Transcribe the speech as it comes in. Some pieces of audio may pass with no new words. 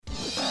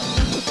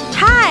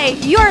Hi,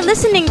 you're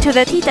listening to the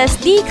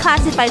TTDSG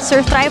Classified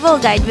Survival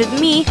Guide with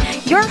me,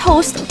 your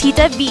host,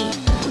 Tita B.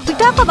 We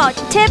talk about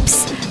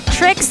tips,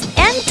 tricks,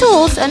 and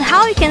tools on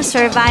how you can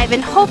survive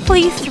and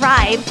hopefully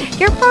thrive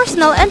your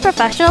personal and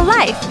professional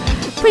life.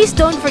 Please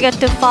don't forget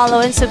to follow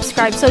and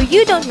subscribe so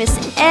you don't miss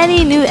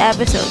any new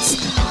episodes.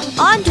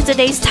 On to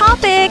today's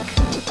topic!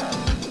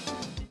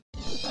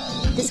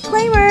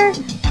 Disclaimer!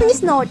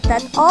 Please note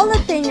that all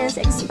opinions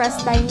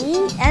expressed by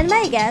me and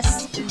my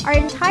guests are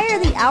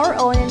entirely our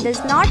own and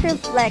does not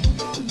reflect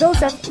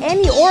those of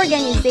any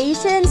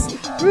organizations,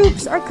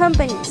 groups, or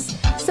companies.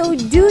 So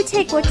do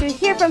take what you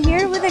hear from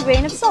here with a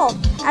grain of salt,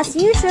 as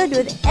you should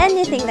with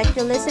anything that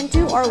you listen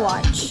to or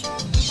watch.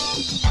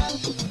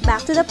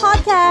 Back to the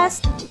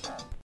podcast!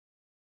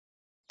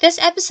 This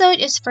episode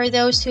is for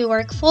those who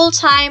work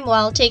full-time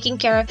while taking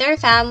care of their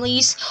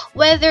families,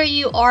 whether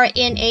you are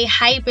in a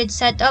hybrid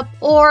setup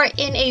or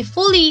in a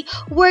fully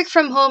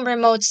work-from-home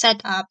remote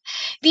setup.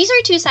 These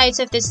are two sides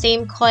of the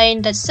same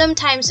coin that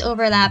sometimes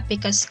overlap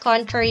because,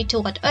 contrary to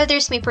what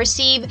others may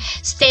perceive,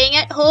 staying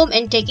at home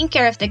and taking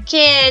care of the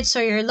kids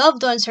or your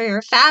loved ones or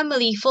your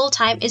family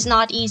full-time is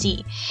not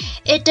easy.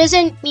 It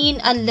doesn't mean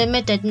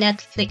unlimited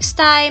Netflix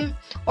time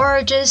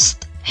or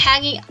just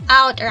hanging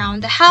out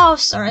around the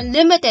house or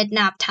unlimited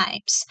nap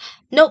times.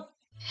 Nope.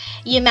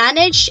 You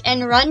manage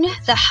and run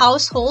the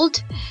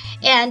household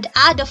and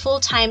add a full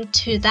time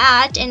to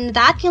that, and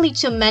that can lead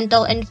to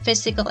mental and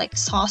physical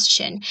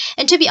exhaustion.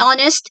 And to be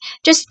honest,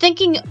 just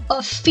thinking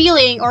of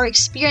feeling or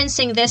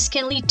experiencing this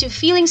can lead to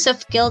feelings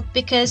of guilt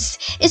because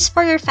it's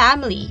for your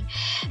family.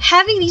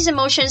 Having these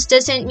emotions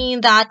doesn't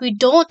mean that we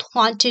don't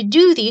want to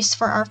do this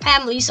for our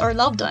families or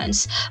loved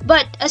ones.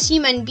 But as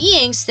human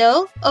beings,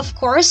 though, of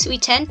course, we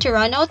tend to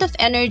run out of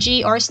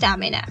energy or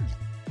stamina.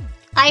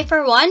 I,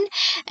 for one,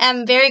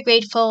 am very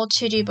grateful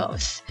to do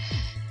both.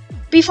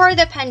 Before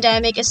the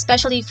pandemic,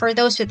 especially for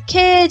those with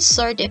kids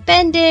or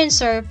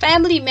dependents or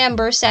family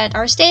members that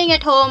are staying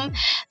at home,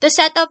 the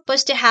setup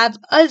was to have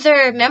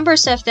other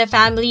members of the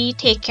family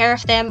take care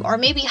of them or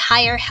maybe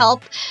hire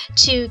help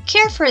to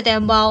care for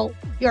them while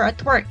you're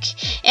at work.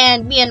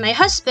 And me and my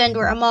husband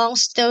were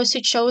amongst those who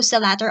chose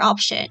the latter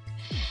option.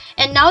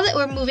 And now that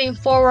we're moving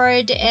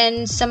forward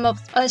and some of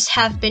us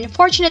have been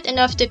fortunate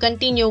enough to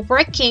continue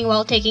working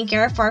while taking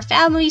care of our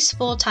families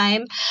full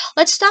time,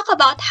 let's talk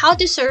about how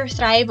to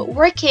thrive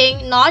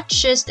working not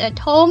just at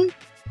home,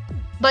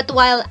 but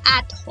while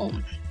at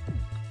home.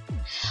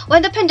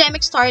 When the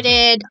pandemic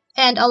started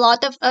and a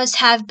lot of us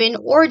have been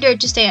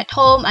ordered to stay at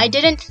home, I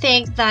didn't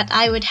think that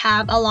I would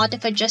have a lot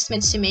of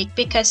adjustments to make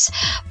because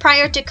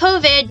prior to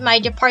COVID, my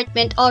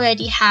department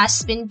already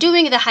has been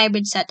doing the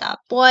hybrid setup.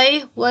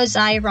 Boy, was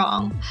I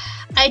wrong.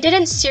 I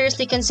didn't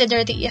seriously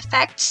consider the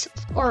effects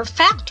or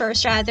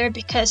factors rather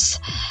because,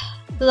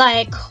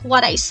 like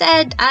what I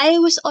said, I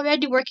was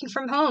already working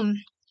from home.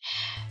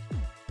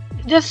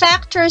 The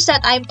factors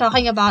that I'm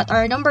talking about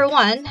are, number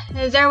one,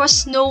 there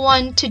was no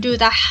one to do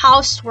the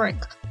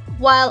housework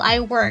while I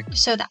work.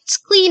 So that's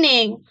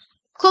cleaning,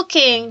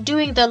 cooking,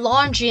 doing the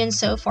laundry, and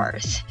so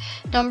forth.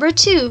 Number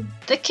two,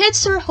 the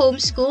kids were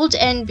homeschooled,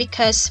 and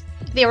because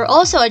they were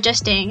also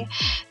adjusting,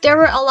 there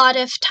were a lot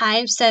of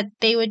times that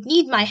they would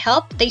need my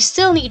help. They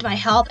still need my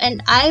help,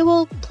 and I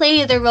will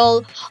play the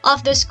role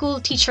of the school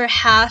teacher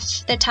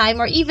half the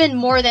time or even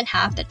more than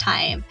half the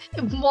time.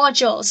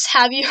 Modules,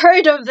 have you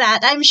heard of that?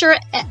 I'm sure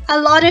a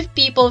lot of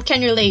people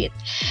can relate.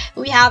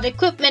 We have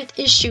equipment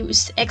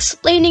issues,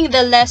 explaining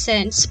the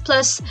lessons,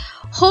 plus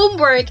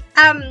homework.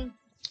 I'm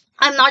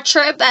not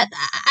sure, but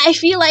I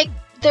feel like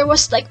there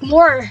was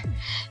more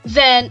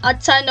than a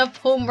ton of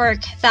homework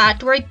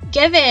that were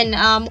given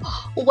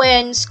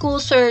when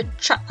schools were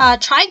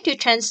trying to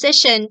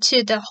transition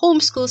to the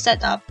homeschool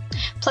setup.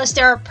 Plus,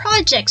 there are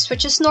projects,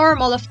 which is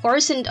normal, of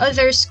course, and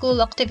other school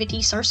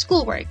activities or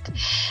schoolwork.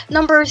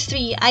 Number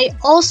three, I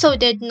also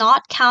did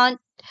not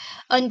count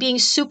on being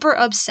super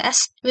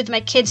obsessed with my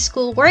kids'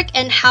 schoolwork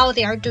and how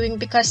they are doing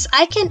because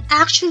I can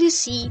actually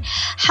see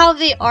how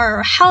they are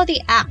or how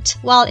they act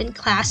while in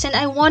class, and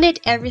I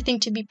wanted everything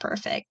to be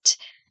perfect.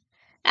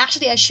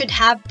 Actually, I should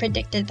have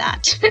predicted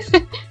that,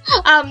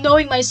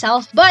 knowing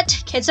myself,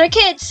 but kids are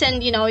kids,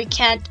 and you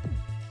can't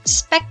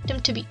expect them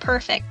to be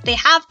perfect. They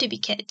have to be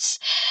kids.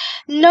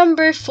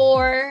 Number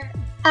four,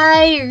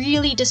 I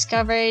really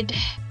discovered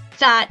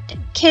that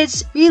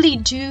kids really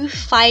do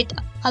fight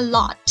a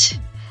lot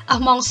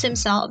amongst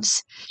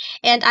themselves,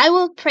 and I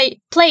will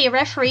play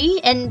referee,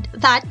 and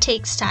that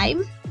takes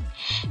time,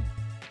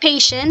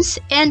 patience,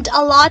 and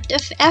a lot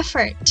of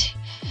effort.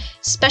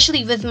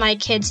 Especially with my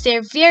kids,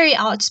 they're very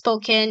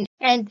outspoken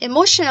and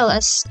emotional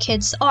as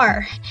kids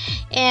are.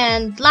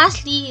 And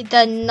lastly,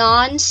 the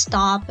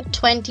non-stop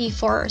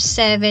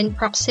 24/7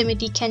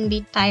 proximity can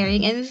be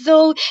tiring. And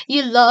though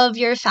you love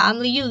your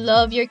family, you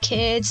love your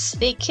kids,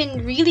 they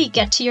can really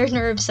get to your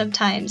nerves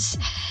sometimes.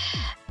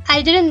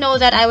 I didn't know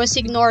that I was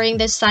ignoring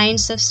the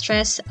signs of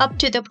stress up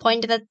to the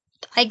point that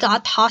I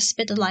got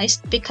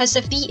hospitalized because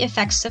of the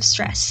effects of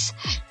stress.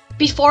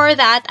 Before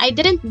that, I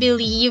didn't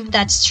believe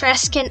that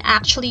stress can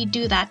actually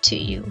do that to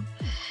you.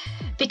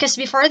 Because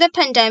before the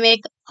pandemic,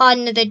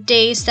 on the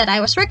days that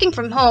I was working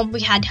from home,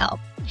 we had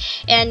help.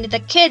 And the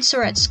kids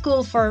were at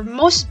school for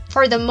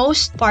the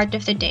most part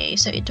of the day,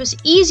 so it was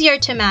easier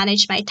to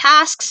manage my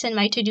tasks and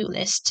my to-do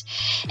list.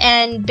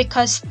 And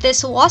because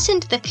this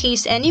wasn't the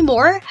case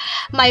anymore,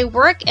 my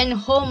work and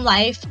home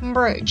life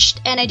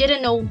merged, and I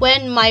didn't know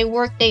when my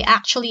workday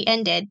actually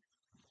ended.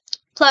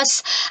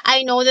 Plus,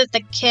 I know that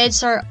the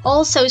kids are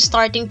also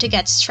starting to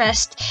get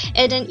stressed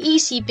and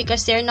uneasy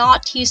because they're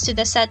not used to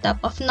the setup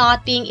of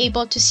not being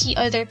able to see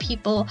other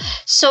people,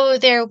 so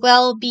their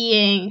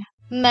well-being,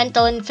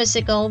 mental and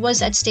physical,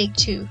 was at stake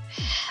too.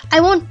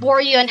 I won't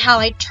bore you on how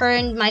I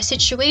turned my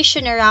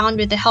situation around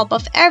with the help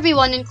of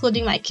everyone,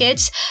 including my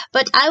kids,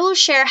 but I will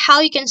share how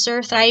you can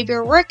thrive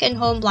your work and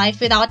home life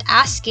without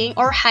asking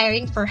or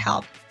hiring for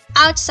help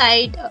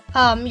outside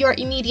your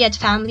immediate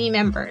family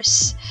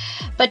members.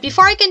 But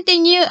before I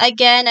continue,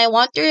 again, I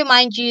want to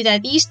remind you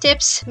that these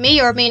tips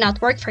may or may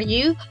not work for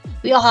you.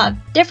 We all have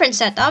different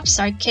setups,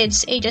 our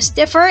kids' ages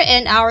differ,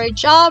 and our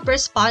job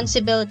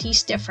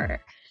responsibilities differ.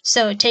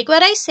 So take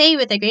what I say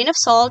with a grain of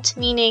salt,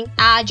 meaning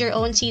add your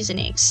own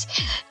seasonings.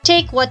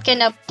 Take what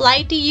can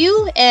apply to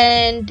you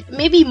and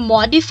maybe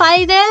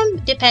modify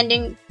them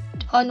depending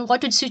on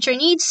what would suit your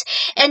needs,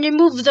 and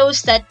remove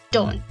those that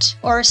don't,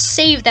 or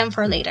save them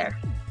for later.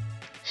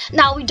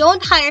 Now, we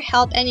don't hire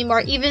help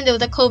anymore, even though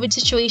the COVID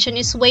situation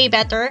is way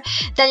better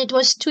than it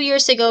was 2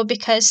 years ago,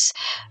 because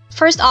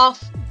first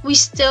off, we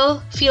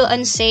still feel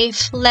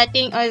unsafe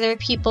letting other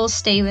people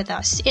stay with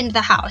us in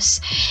the house.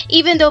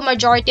 Even though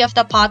majority of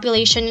the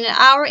population in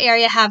our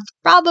area have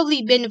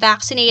probably been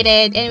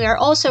vaccinated and we are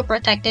also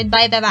protected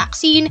by the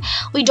vaccine,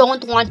 we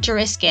don't want to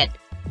risk it.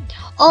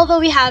 Although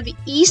we have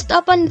eased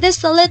up on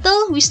this a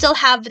little, we still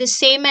have the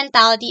same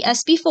mentality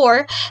as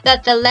before,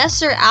 that the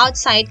lesser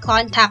outside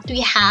contact we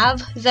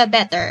have, the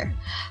better.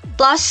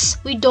 Plus,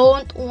 we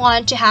don't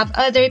want to have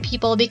other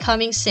people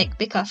becoming sick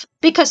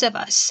because of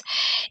us.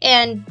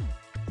 And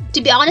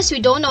to be honest,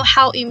 we don't know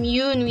how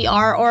immune we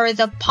are or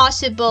the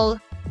possible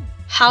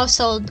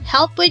household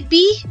help would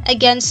be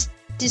against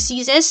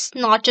diseases,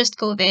 not just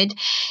COVID.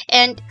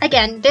 And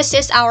again, this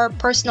is our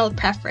personal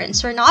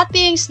preference. We're not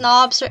being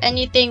snobs or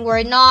anything.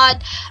 We're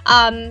not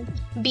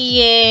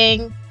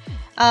being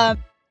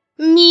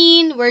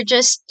mean. We're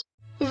just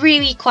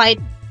really quite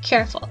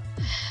careful.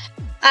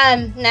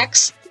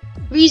 Next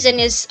reason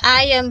is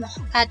I am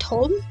at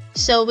home,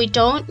 so we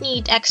don't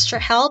need extra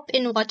help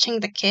in watching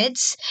the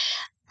kids.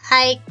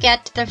 I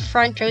get the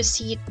front row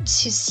seat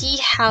to see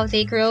how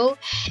they grow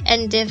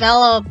and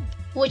develop,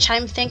 which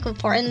I'm thankful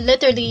for. And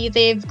literally,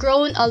 they've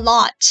grown a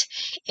lot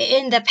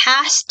in the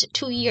past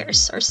 2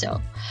 years or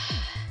so.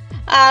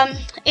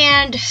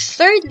 And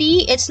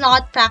thirdly, it's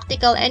not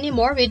practical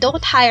anymore. We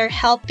don't hire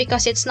help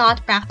because it's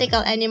not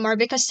practical anymore,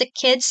 because the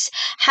kids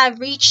have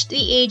reached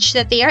the age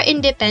that they are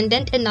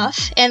independent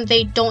enough and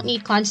they don't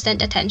need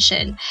constant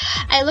attention.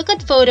 I look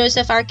at photos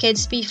of our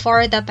kids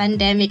before the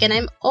pandemic and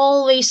I'm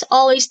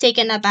always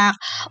taken aback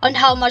on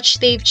how much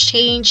they've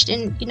changed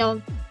in,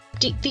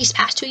 these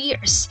past 2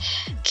 years.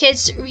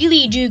 Kids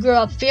really do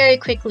grow up very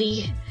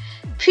quickly.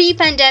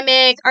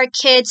 Pre-pandemic, our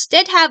kids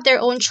did have their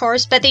own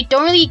chores, but they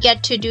don't really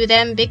get to do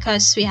them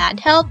because we had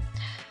help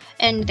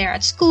and they're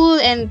at school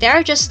and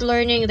they're just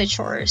learning the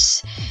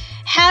chores.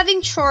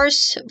 Having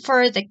chores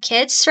for the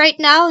kids right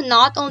now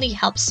not only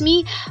helps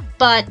me,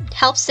 but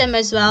helps them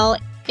as well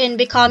in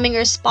becoming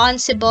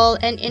responsible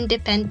and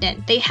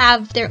independent. They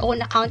have their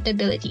own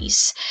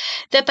accountabilities.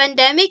 The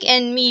pandemic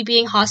and me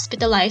being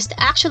hospitalized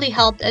actually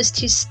helped us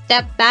to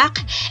step back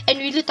and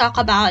really talk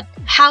about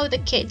how the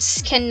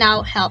kids can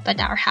now help at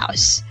our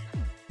house.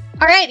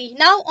 Alrighty,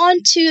 now on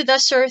to the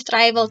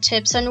survival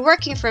tips on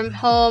working from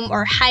home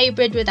or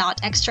hybrid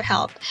without extra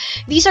help.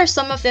 These are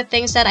some of the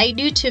things that I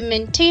do to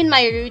maintain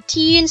my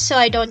routine so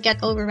I don't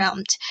get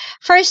overwhelmed.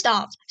 First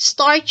off,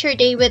 start your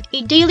day with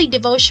a daily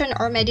devotion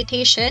or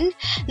meditation.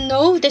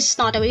 No, this is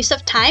not a waste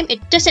of time.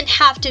 It doesn't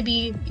have to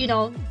be,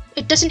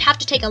 it doesn't have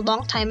to take a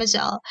long time as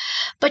well.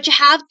 But you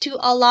have to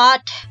allot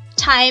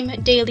time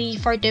daily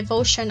for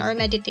devotion or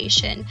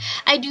meditation.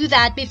 I do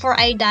that before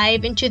I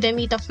dive into the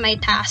meat of my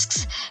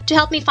tasks to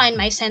help me find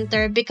my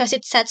center, because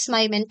it sets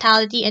my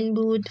mentality and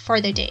mood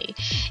for the day.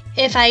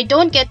 If I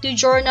don't get to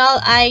journal,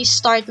 I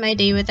start my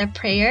day with a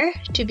prayer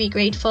to be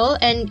grateful,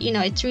 and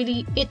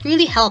it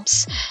really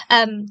helps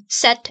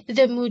set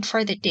the mood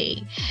for the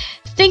day.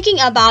 Thinking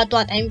about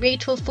what I'm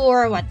grateful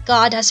for, what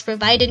God has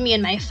provided me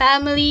and my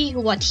family,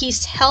 what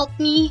He's helped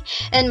me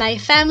and my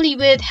family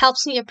with,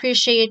 helps me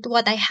appreciate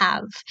what I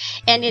have,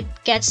 and it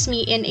gets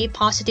me in a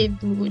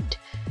positive mood.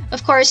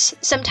 Of course,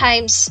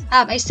 sometimes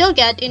I still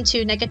get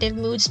into negative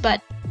moods,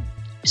 but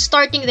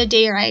starting the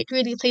day right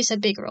really plays a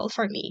big role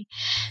for me.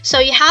 So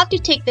you have to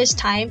take this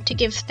time to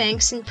give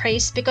thanks and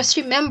praise, because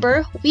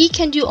remember, we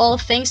can do all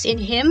things in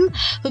Him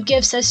who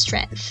gives us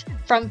strength,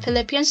 from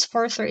Philippians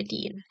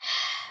 4:13.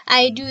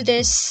 I do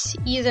this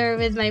either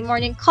with my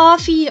morning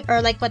coffee,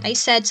 or like what I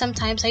said,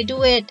 sometimes I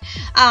do it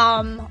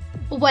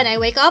when I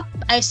wake up.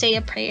 I say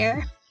a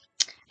prayer.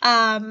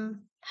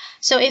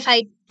 So if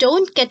I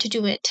don't get to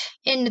do it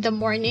in the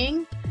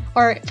morning,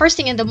 or first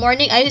thing in the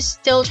morning, I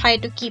still try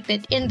to keep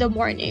it in the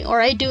morning,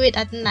 or I do it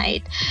at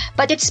night.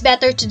 But it's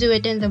better to do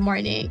it in the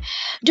morning.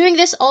 Doing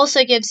this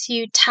also gives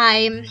you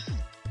time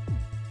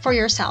for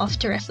yourself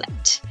to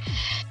reflect.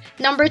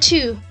 Number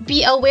 2,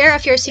 be aware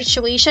of your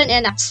situation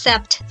and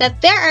accept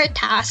that there are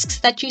tasks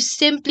that you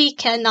simply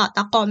cannot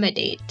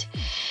accommodate.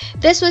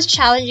 This was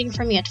challenging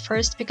for me at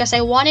first because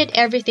I wanted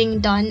everything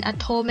done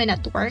at home and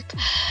at work,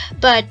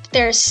 but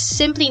there's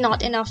simply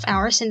not enough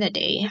hours in the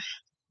day.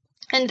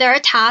 And there are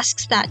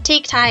tasks that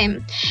take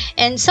time.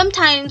 And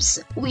sometimes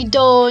we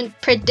don't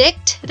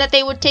predict that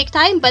they would take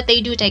time, but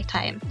they do take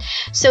time.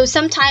 So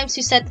sometimes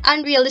we set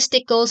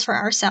unrealistic goals for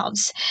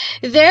ourselves.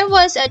 There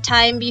was a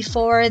time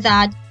before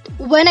that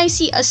when I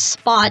see a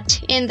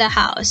spot in the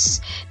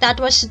house that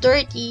was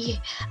dirty,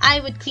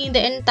 I would clean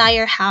the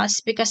entire house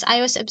because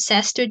I was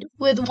obsessed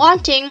with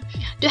wanting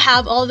to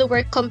have all the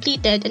work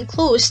completed and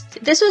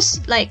closed. This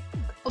was like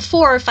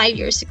 4 or 5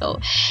 years ago.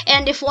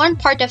 And if one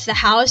part of the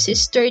house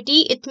is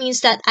dirty, it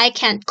means that I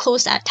can't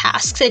close that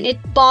task, and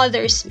it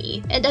bothers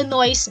me and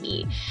annoys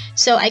me.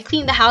 So I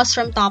clean the house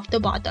from top to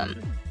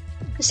bottom.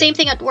 Same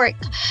thing at work.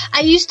 I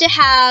used to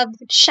have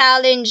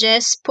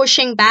challenges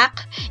pushing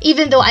back,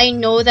 even though I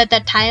know that the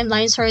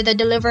timelines or the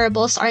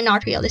deliverables are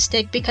not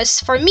realistic, because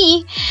for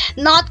me,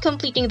 not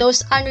completing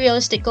those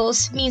unrealistic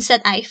goals means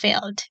that I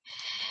failed.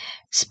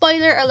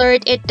 Spoiler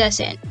alert, it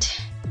doesn't.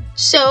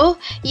 So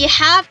you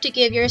have to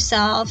give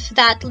yourself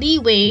that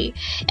leeway,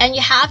 and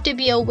you have to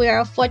be aware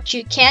of what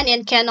you can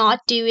and cannot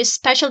do,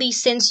 especially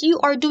since you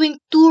are doing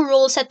 2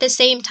 roles at the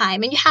same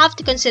time, and you have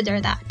to consider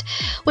that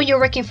when you're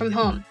working from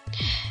home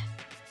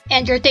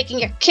and you're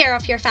taking care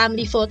of your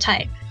family full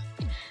time.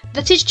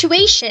 The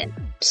situation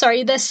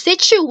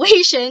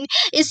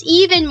is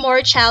even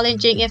more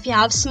challenging if you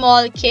have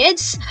small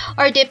kids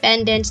or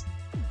dependents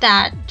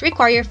that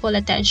require your full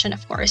attention,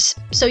 of course.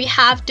 So you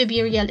have to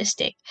be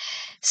realistic.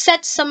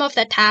 Set some of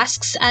the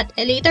tasks at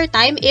a later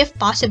time if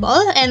possible,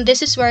 and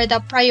this is where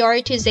the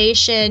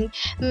prioritization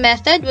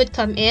method would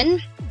come in.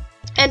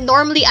 And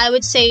normally I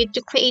would say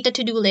to create a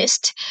to-do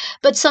list,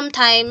 but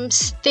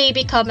sometimes they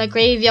become a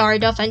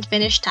graveyard of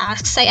unfinished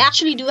tasks. I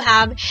actually do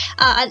have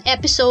an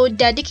episode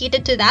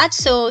dedicated to that,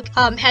 so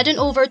head on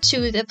over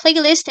to the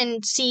playlist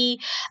and see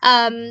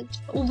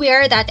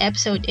where that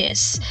episode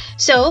is.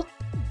 So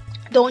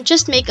don't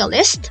just make a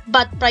list,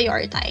 but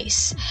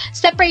prioritize.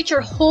 Separate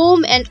your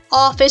home and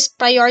office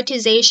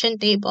prioritization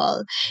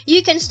table.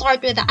 You can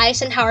start with the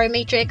Eisenhower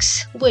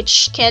matrix,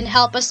 which can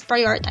help us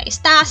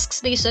prioritize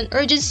tasks based on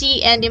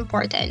urgency and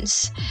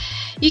importance.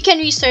 You can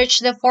research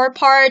the 4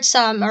 parts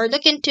or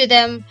look into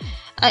them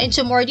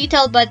into more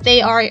detail, but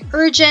they are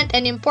urgent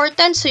and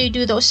important, so you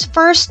do those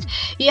first.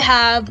 You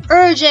have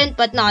urgent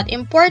but not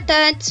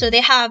important, so they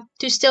have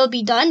to still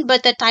be done,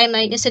 but the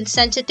timeline isn't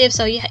sensitive,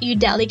 so you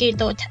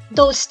delegate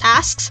those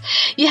tasks.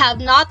 You have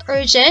not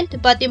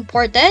urgent but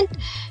important,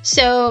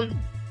 so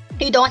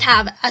you don't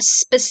have a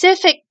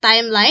specific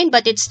timeline,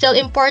 but it's still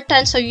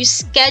important, so you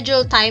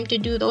schedule time to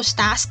do those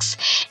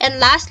tasks. And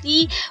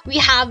lastly, we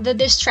have the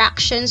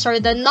distractions, or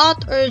the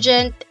not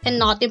urgent and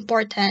not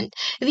important.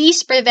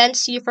 These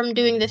prevents you from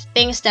doing the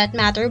things that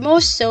matter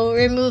most, so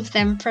remove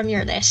them from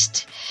your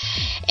list.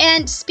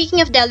 And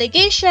speaking of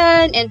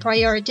delegation and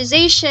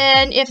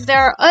prioritization, if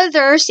there are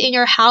others in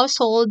your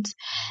household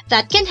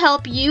that can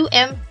help you,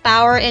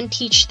 empower and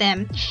teach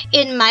them.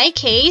 In my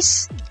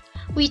case,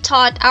 we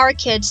taught our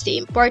kids the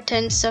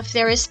importance of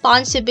their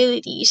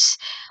responsibilities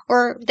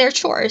or their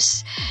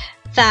chores,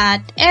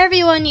 that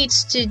everyone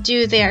needs to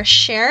do their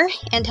share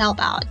and help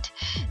out.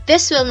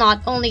 This will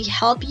not only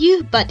help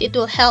you, but it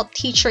will help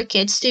teach your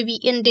kids to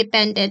be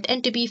independent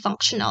and to be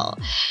functional.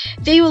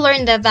 They will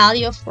learn the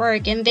value of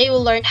work, and they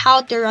will learn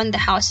how to run the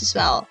house as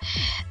well.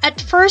 At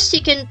first,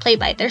 you can play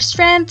by their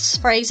strengths.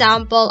 For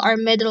example, our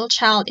middle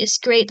child is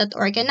great at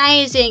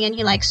organizing and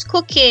he likes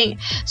cooking,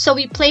 so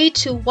we play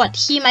to what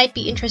he might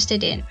be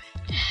interested in.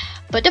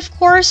 But of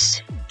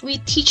course, we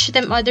teach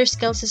them other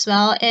skills as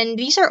well, and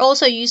these are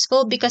also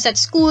useful because at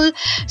school,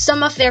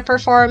 some of their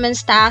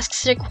performance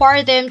tasks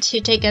require them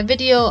to take a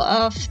video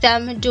of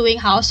them doing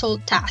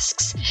household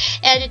tasks,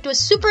 and it was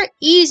super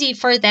easy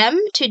for them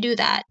to do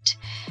that.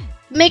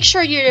 Make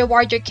sure you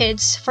reward your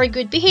kids for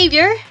good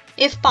behavior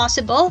if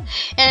possible,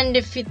 and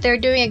if they're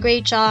doing a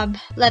great job,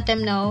 let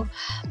them know.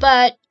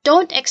 But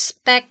don't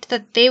expect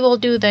that they will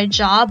do their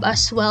job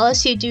as well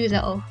as you do,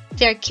 though.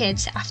 They're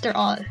kids after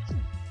all.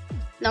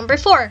 Number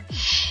 4,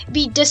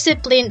 be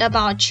disciplined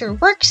about your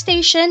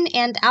workstation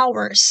and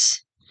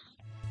hours.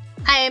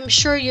 I am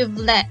sure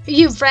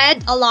you've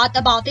read a lot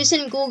about this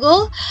in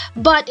Google,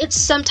 but it's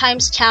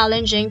sometimes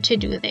challenging to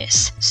do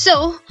this.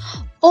 So,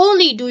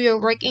 only do your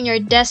work in your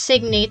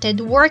designated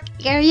work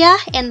area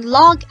and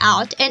log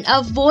out, and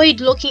avoid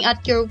looking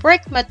at your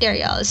work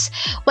materials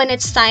when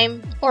it's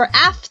time or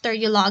after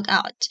you log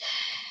out.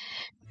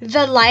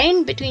 The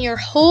line between your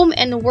home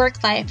and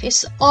work life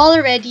is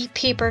already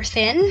paper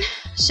thin,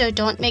 so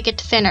don't make it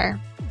thinner.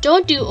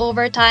 Don't do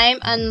overtime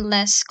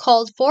unless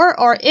called for,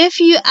 or if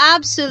you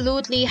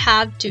absolutely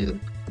have to.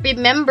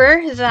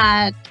 Remember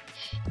that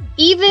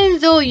Even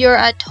though you're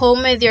at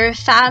home with your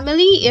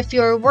family, if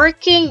you're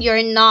working,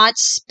 you're not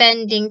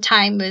spending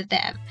time with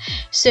them.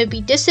 So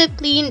be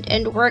disciplined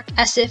and work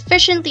as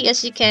efficiently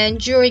as you can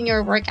during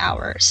your work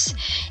hours.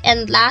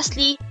 And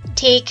lastly,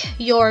 take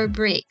your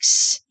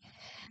breaks.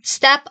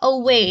 Step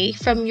away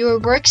from your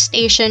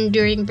workstation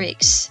during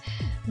breaks.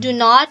 Do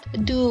not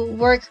do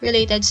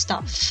work-related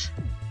stuff.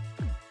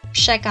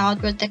 Check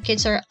out what the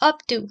kids are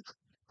up to.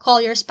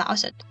 Call your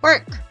spouse at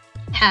work.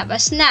 Have a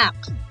snack.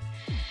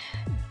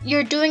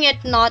 You're doing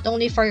it not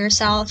only for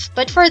yourself,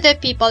 but for the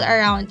people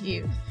around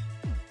you.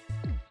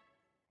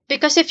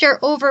 Because if you're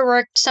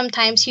overworked,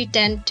 sometimes you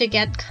tend to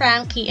get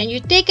cranky and you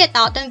take it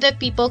out on the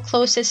people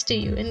closest to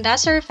you, and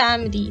that's our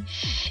family.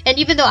 And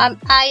even though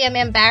I am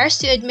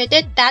embarrassed to admit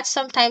it, that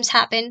sometimes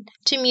happened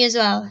to me as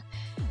well.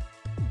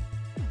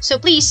 So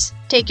please,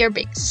 take your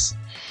breaks.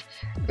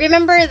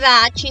 Remember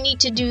that you need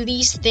to do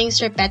these things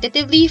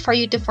repetitively for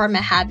you to form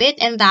a habit,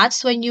 and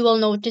that's when you will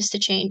notice the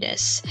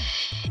changes.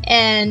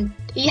 And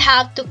you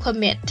have to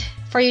commit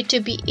for you to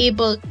be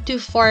able to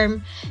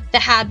form the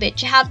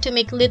habit. You have to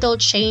make little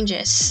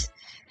changes,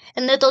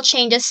 and little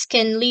changes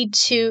can lead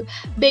to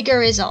bigger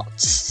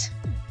results.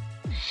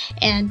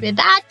 And with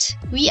that,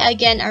 we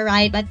again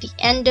arrive at the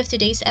end of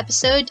today's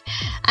episode.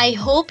 I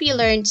hope you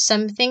learned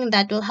something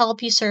that will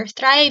help you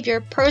thrive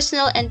your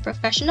personal and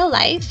professional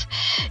life.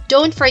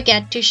 Don't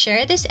forget to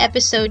share this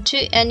episode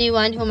to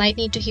anyone who might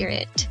need to hear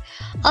it.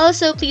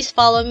 Also, please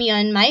follow me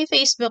on my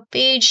Facebook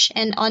page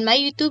and on my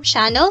YouTube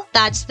channel.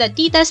 That's the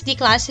Tita's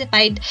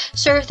Declassified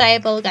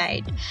Survival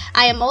Guide.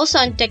 I am also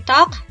on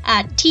TikTok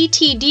at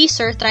TTD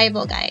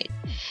Survival Guide.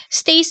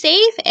 Stay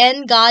safe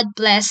and God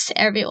bless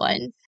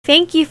everyone.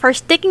 Thank you for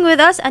sticking with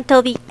us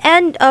until the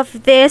end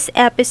of this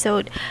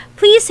episode.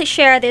 Please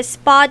share this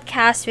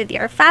podcast with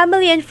your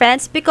family and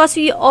friends because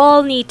we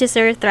all need to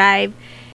thrive.